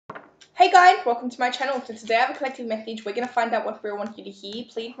Hey guys, welcome to my channel. So today I have a collective message. We're going to find out what we want you to hear.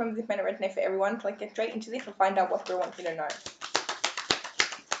 Please remember this may not resonate for everyone. So let's get straight into this and find out what we want you to know.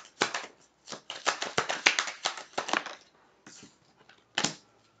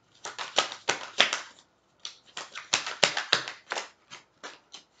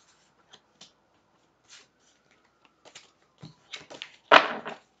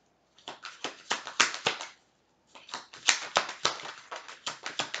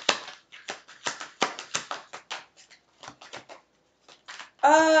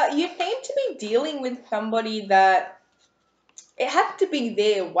 You seem to be dealing with somebody that it has to be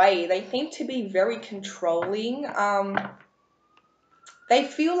their way. They seem to be very controlling. They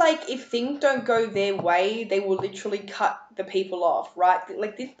feel like if things don't go their way, they will literally cut the people off, right?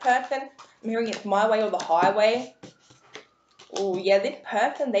 Like this person, I'm hearing it's my way or the highway. Oh yeah, this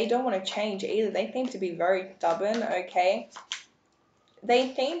person, they don't want to change either. They seem to be very stubborn, okay?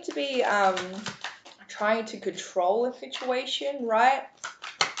 They seem to be trying to control a situation, right?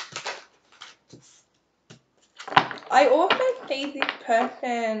 I also see this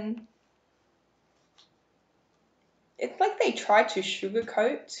person, it's like they try to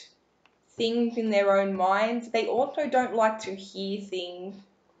sugarcoat things in their own minds. They also don't like to hear things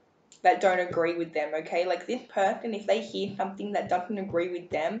that don't agree with them, okay? Like this person, if they hear something that doesn't agree with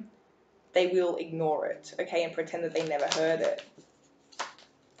them, they will ignore it, okay, and pretend that they never heard it.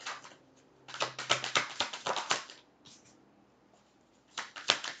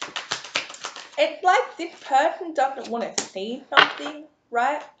 It's like this person doesn't want to see something,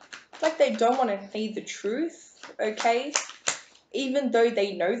 right? It's like they don't want to see the truth, okay? Even though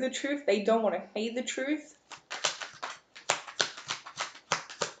they know the truth, they don't want to see the truth.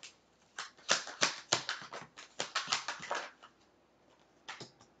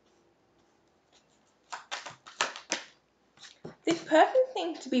 This person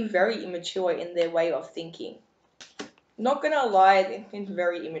seems to be very immature in their way of thinking. Not gonna lie, this is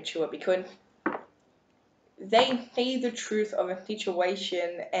very immature because they see the truth of a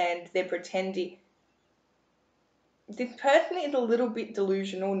situation and they're pretending. This person is a little bit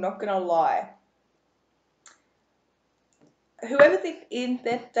delusional, not gonna lie. Whoever this is,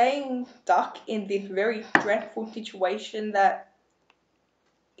 they're staying stuck in this very stressful situation that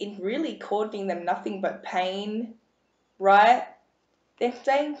is really causing them nothing but pain, right? They're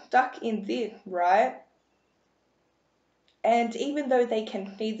staying stuck in this, right? And even though they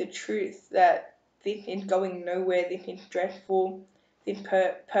can see the truth that this is going nowhere, this is stressful, this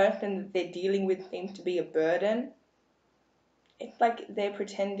person that they're dealing with seems to be a burden, it's like they're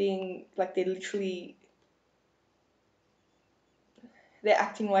pretending, like they're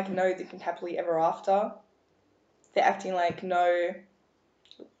acting like no, this is happily ever after. They're acting like no,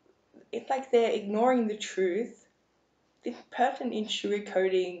 it's like they're ignoring the truth. This person is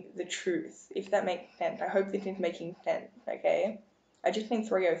sugarcoating the truth, if that makes sense. I hope this is making sense, okay? I just need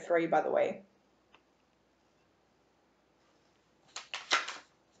 303, by the way.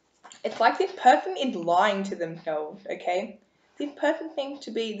 It's like this person is lying to themselves, okay? This person seems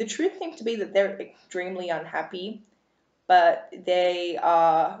to be, the truth seems to be that they're extremely unhappy, but they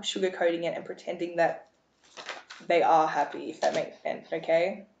are sugarcoating it and pretending that they are happy, if that makes sense,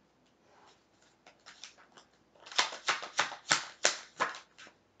 okay?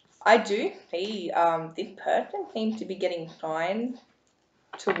 I do see this person seems to be getting signs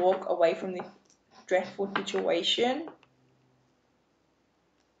to walk away from this stressful situation.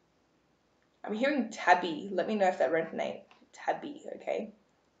 I'm hearing tabby. Let me know if that resonates. Tabby, okay?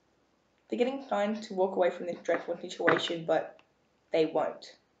 They're getting signs to walk away from this stressful situation, but they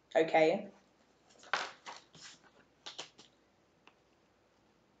won't, okay?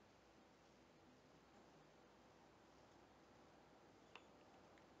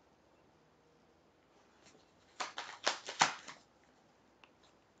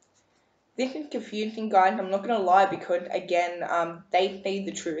 This is confusing, guys. I'm not going to lie because, again, they see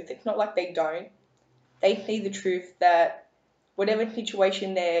the truth. It's not like they don't. They see the truth that whatever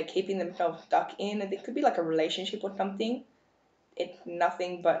situation they're keeping themselves stuck in, it could be like a relationship or something, it's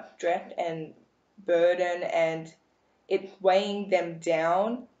nothing but stress and burden and it's weighing them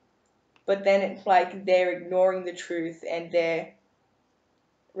down. But then it's like they're ignoring the truth and they're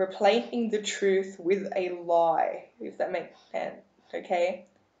replacing the truth with a lie, if that makes sense, okay?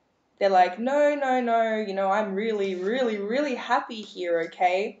 They're like, no, no, no, I'm really, really, really happy here,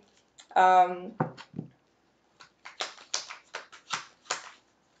 okay? I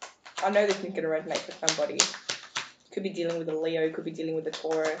know this is going to resonate for somebody. Could be dealing with a Leo, could be dealing with a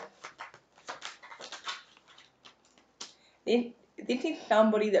Taurus. This is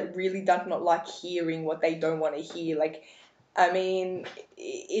somebody that really does not like hearing what they don't want to hear. Like, I mean,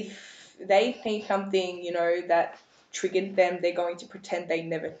 if they see something, that triggered them, they're going to pretend they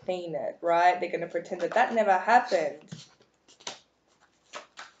never seen it, right? They're going to pretend that that never happened.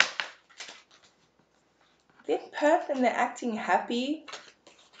 This person, they're acting happy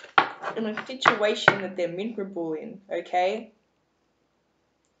in a situation that they're miserable in, okay?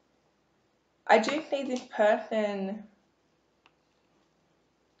 I do see this person,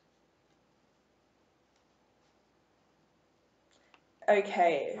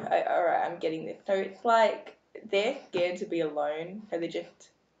 okay, alright, I'm getting this. So it's like they're scared to be alone, so they're just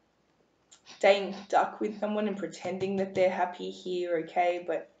staying stuck with someone and pretending that they're happy here, okay?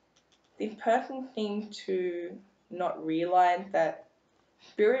 But this person seems to not realize that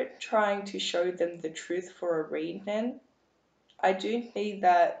Spirit trying to show them the truth for a reason. I do see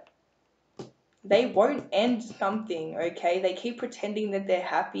that they won't end something, okay? They keep pretending that they're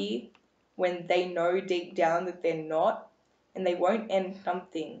happy when they know deep down that they're not, and they won't end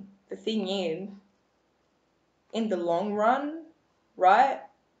something. The thing is, in the long run, right,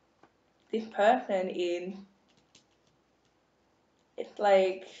 this person is, it's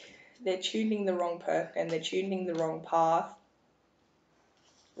like they're choosing the wrong person, they're choosing the wrong path,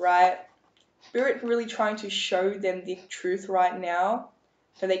 right? Spirit's really trying to show them this truth right now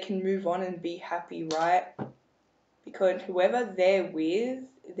so they can move on and be happy, right? Because whoever they're with,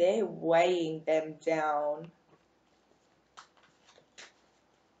 they're weighing them down.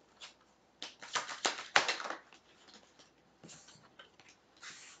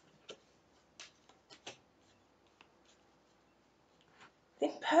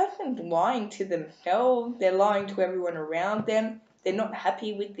 This person's lying to themselves, they're lying to everyone around them, they're not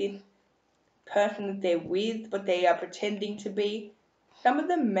happy with this person that they're with, but they are pretending to be. Some of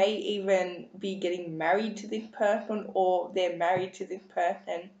them may even be getting married to this person, or they're married to this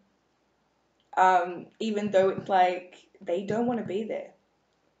person, even though it's like they don't want to be there,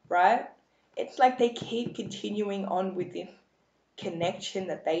 right? It's like they keep continuing on with this connection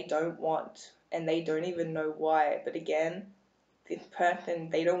that they don't want, and they don't even know why. But again, this person,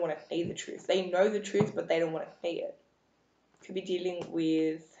 they don't want to see the truth. They know the truth, but they don't want to see it. Could be dealing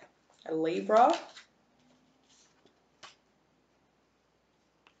with a Libra.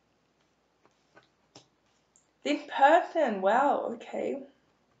 This person, wow, okay.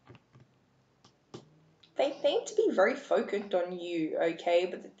 They seem to be very focused on you, okay?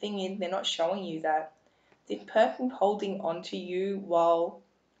 But the thing is, they're not showing you that. This person holding on to you while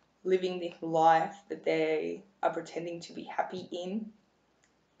living this life that they are pretending to be happy in.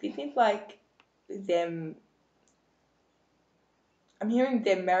 This is like them, I'm hearing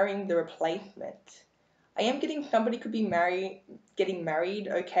they're marrying the replacement. I am getting somebody could be getting married,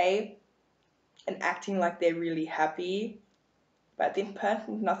 okay, and acting like they're really happy, but this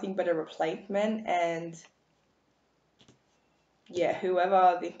person's nothing but a replacement, and yeah,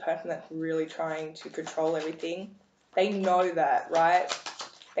 whoever this person that's really trying to control everything, they know that, right?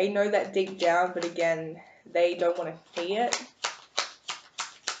 They know that deep down, but again, they don't want to see it.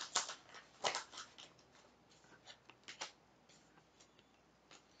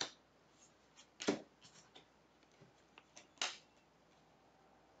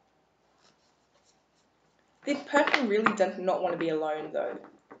 This person really does not want to be alone though.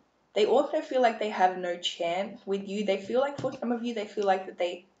 They also feel like they have no chance with you. They feel like, for some of you, they feel like that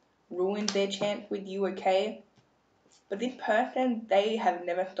they ruined their chance with you, okay? But this person, they have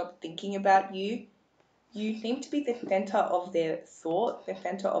never stopped thinking about you. You seem to be the center of their thoughts, the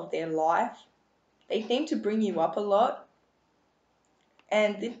center of their life. They seem to bring you up a lot.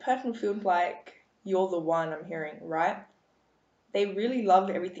 And this person feels like you're the one, I'm hearing, right? They really love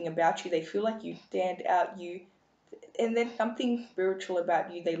everything about you. They feel like you stand out, and there's something spiritual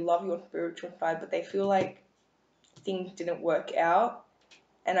about you. They love your spiritual side, but they feel like things didn't work out.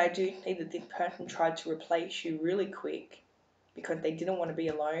 And I do see that this person tried to replace you really quick because they didn't want to be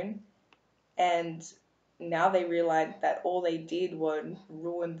alone. And now they realize that all they did was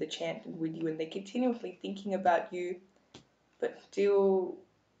ruin the chances with you, and they're continuously thinking about you, but still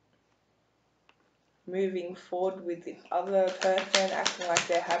moving forward with this other person, acting like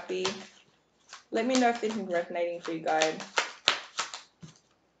they're happy. Let me know if this is resonating for you guys.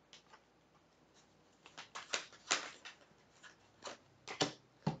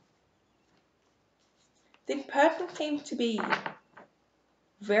 This person seems to be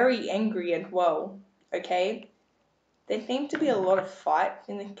very angry as well, okay? There seems to be a lot of fights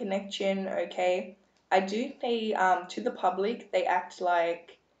in this connection, okay? I do see, to the public, they act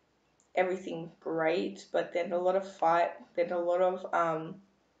like everything's great, but there's a lot of fight, there's a lot of,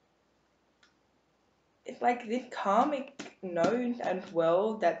 it's like this karmic knows as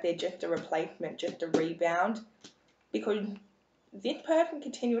well that they're just a replacement, just a rebound, because this person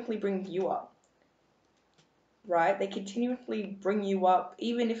continuously brings you up, right? They continuously bring you up,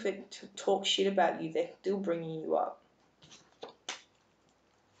 even if it talks shit about you, they're still bringing you up.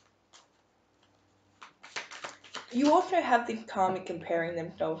 You also have this karmic comparing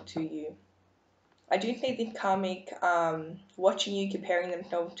themselves to you. I do think this karmic watching you, comparing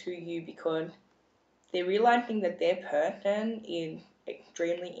themselves to you, because they're realizing that their person is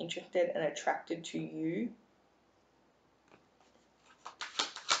extremely interested and attracted to you.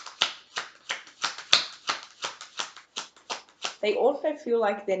 They also feel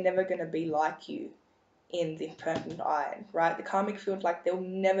like they're never going to be like you in this person's eyes, right? The karmic feels like they'll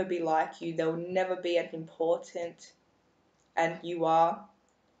never be like you. They'll never be as important as you are,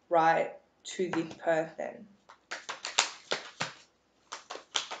 right, to this person.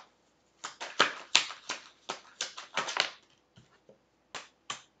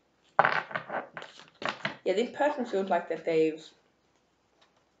 Yeah, this person feels like that they've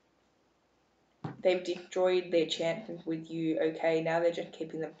destroyed their chances with you, okay? Now they're just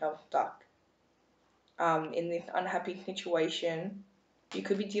keeping themselves stuck in this unhappy situation. You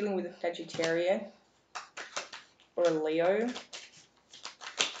could be dealing with a Sagittarius or a Leo.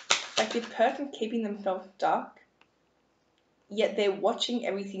 Like this person keeping themselves stuck, yet they're watching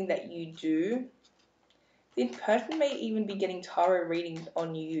everything that you do. This person may even be getting tarot readings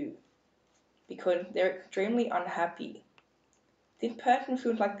on you because they're extremely unhappy. This person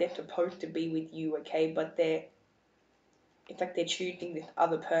feels like they're supposed to be with you, okay, but it's like they're choosing this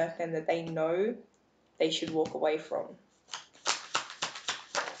other person that they know they should walk away from.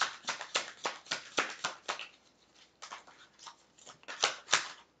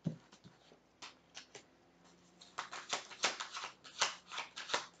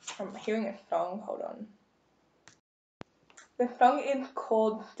 I'm hearing a song, hold on. The song is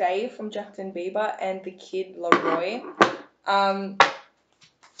called Day from Justin Bieber and the Kid Laroi.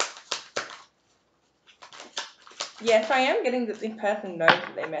 Yes, I am getting that this person knows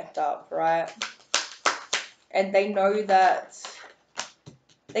that they messed up, right? And they know that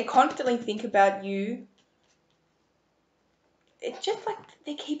they constantly think about you. It's just like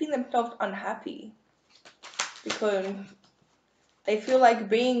they're keeping themselves unhappy because they feel like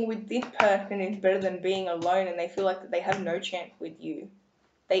being with this person is better than being alone, and they feel like that they have no chance with you.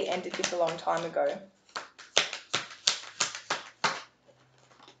 They ended this a long time ago.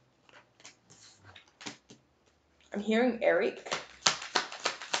 I'm hearing Eric.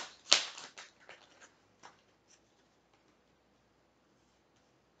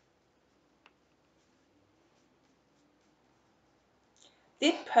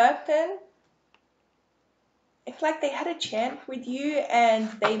 This person, it's like they had a chance with you and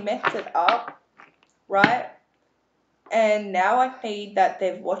they messed it up, right? And now I see that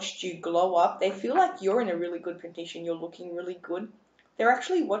they've watched you glow up. They feel like you're in a really good position. You're looking really good. They're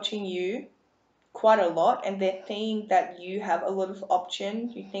actually watching you quite a lot, and they're seeing that you have a lot of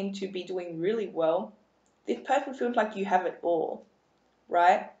options. You seem to be doing really well. This person feels like you have it all,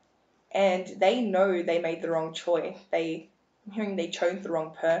 right? And they know they made the wrong choice. I'm hearing they chose the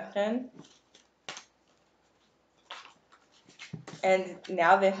wrong person. And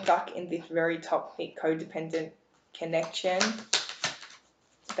now they're stuck in this very toxic, codependent connection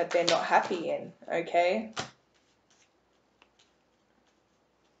that they're not happy in, okay?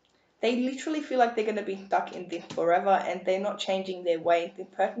 They literally feel like they're going to be stuck in this forever, and they're not changing their ways. This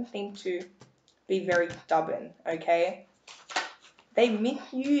person seems to be very stubborn, okay? They miss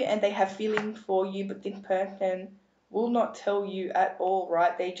you and they have feelings for you, but this person will not tell you at all,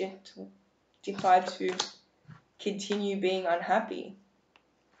 right? They just decide to continue being unhappy.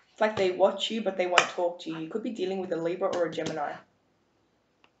 It's like they watch you, but they won't talk to you. You could be dealing with a Libra or a Gemini.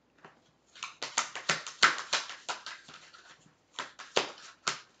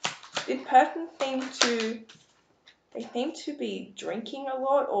 This person seem to be drinking a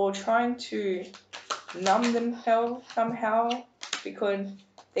lot or trying to numb themselves somehow because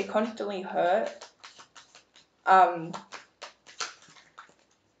they're constantly hurt.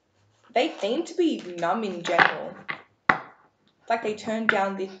 They seem to be numb in general. It's like they turned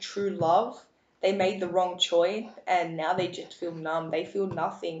down this true love. They made the wrong choice and now they just feel numb. They feel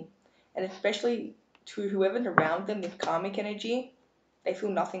nothing. And especially to whoever's around them, this karmic energy, they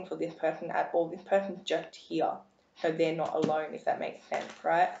feel nothing for this person at all. This person's just here. So they're not alone, if that makes sense,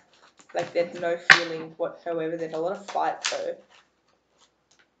 right? Like there's no feeling whatsoever. There's a lot of fight though.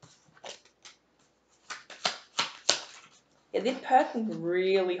 Yeah, this person's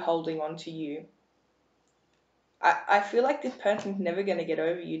really holding on to you. I feel like this person's never going to get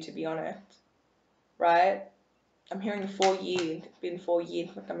over you, to be honest. Right? I'm hearing 4 years. It's been 4 years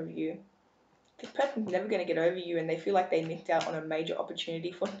for some of you. this person's never going to get over you, and they feel like they missed out on a major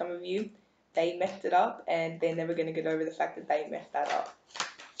opportunity. For some of you, they messed it up, and they're never going to get over the fact that they messed that up,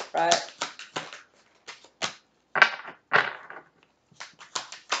 right?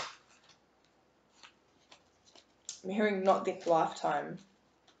 I'm hearing not this lifetime.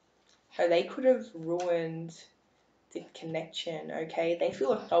 So they could have ruined this connection, okay? They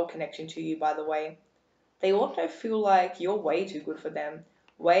feel a soul connection to you, by the way. They also feel like you're way too good for them,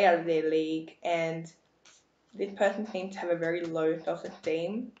 way out of their league, and this person seems to have a very low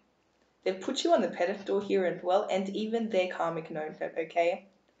self-esteem. They've put you on the pedestal here as well, and even their karmic knows that, okay?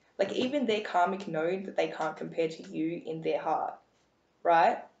 Like, even their karmic knows that they can't compare to you in their heart,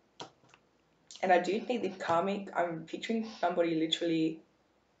 right? And I do think this karmic, I'm picturing somebody literally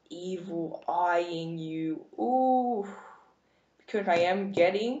evil eyeing you. Ooh, because I am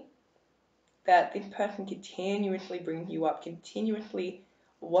getting that this person continuously brings you up, continuously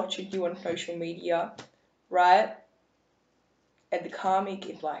watches you on social media, right? And the karmic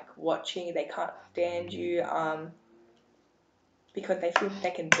is like watching, they can't stand you, because they feel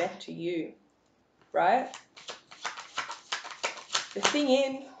second best to you, right? The thing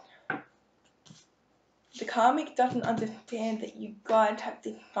is, the karmic doesn't understand that you guys have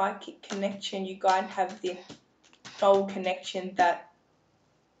this psychic connection, you guys have this soul connection that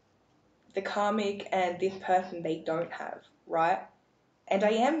the karmic and this person, they don't have, right? And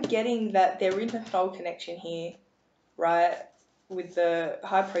I am getting that there is a soul connection here, right? With the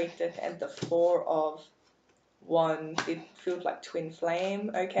High Priestess and the Four of Wands, it feels like twin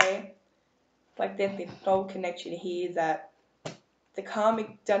flame, okay? Like there's this soul connection here that the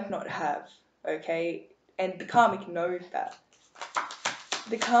karmic does not have, okay? And the karmic knows that.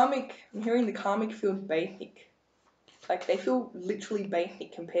 The karmic, I'm hearing the karmic feels basic. Like they feel literally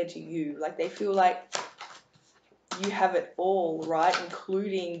basic compared to you. Like they feel like you have it all, right?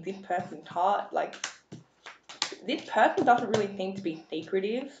 Including this person's heart. Like this person doesn't really seem to be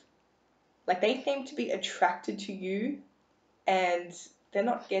secretive. Like they seem to be attracted to you, and they're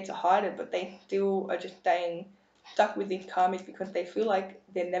not scared to hide it, but they still are just staying stuck with this karmic because they feel like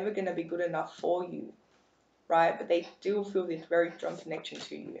they're never going to be good enough for you, right? But they still feel this very strong connection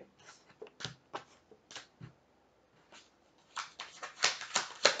to you.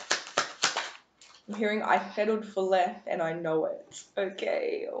 I'm hearing I settled for less and I know it.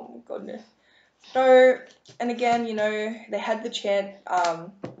 Okay, oh my goodness. So, and again, you know, they had the chance,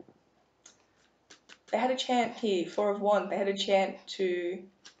 they had a chance here, Four of Wands, they had a chance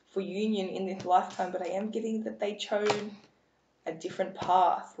for union in this lifetime, but I am getting that they chose a different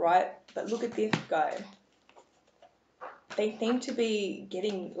path, right? But look at this guy. They seem to be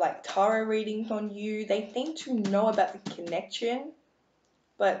getting like tarot readings on you. They seem to know about the connection,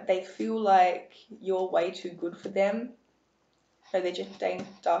 but they feel like you're way too good for them. So they're just staying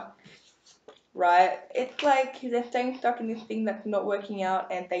stuck, right? It's like they're staying stuck in this thing that's not working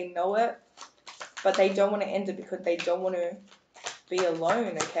out and they know it, but they don't want to end it because they don't want to be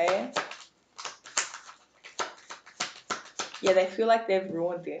alone, okay? Yeah, they feel like they've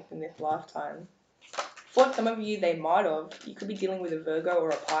ruined this in this lifetime. For some of you, they might have. You could be dealing with a Virgo or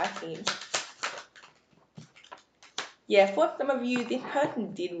a Pisces. Yeah, for some of you, this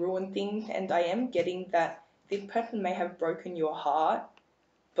person did ruin things, and I am getting that this person may have broken your heart,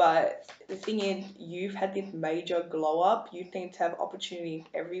 but the thing is, you've had this major glow up. You seem to have opportunities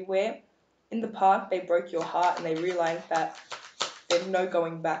everywhere. In the past, they broke your heart and they realized that there's no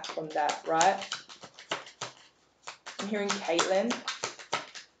going back from that, right? I'm hearing Caitlin.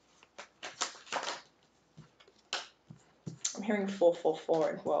 I'm hearing 444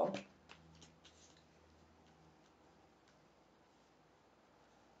 as well.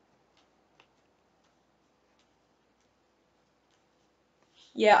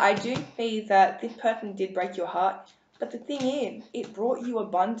 Yeah, I do see that this person did break your heart, but the thing is, it brought you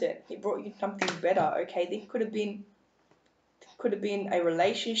abundance. It brought you something better, okay? This could have been a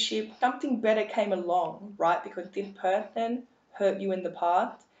relationship. Something better came along, right? Because this person hurt you in the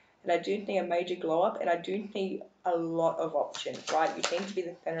past, and I do see a major glow up, and I do see a lot of options, right? You seem to be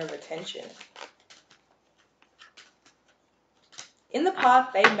the center of attention. In the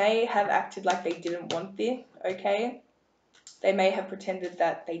past, they may have acted like they didn't want this, okay? They may have pretended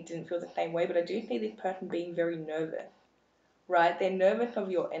that they didn't feel the same way, but I do see this person being very nervous, right? They're nervous of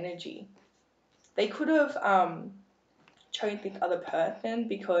your energy. They could have chose this other person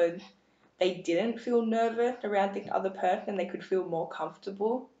because they didn't feel nervous around this other person. They could feel more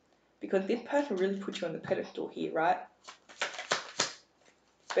comfortable because this person really put you on the pedestal here, right?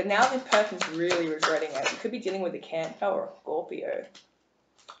 But now this person's really regretting it. You could be dealing with a Cancer or a Scorpio.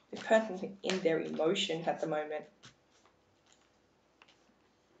 This person's in their emotions at the moment.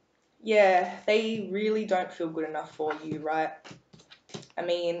 yeah, they really don't feel good enough for you, right? I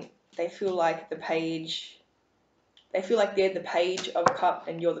mean, they feel like the page, they feel like they're the page of cup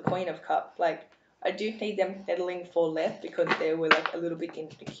and you're the queen of cup. Like, I do need them settling for less because they were like a little bit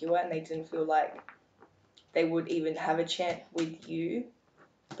insecure and they didn't feel like they would even have a chance with you.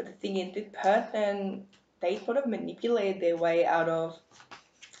 But the thing is, this person, they sort of manipulated their way out of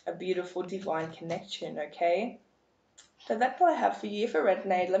a beautiful divine connection, okay? So that's all I have for you. If it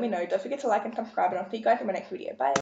resonated, let me know. Don't forget to like and subscribe, and I'll see you guys in my next video. Bye.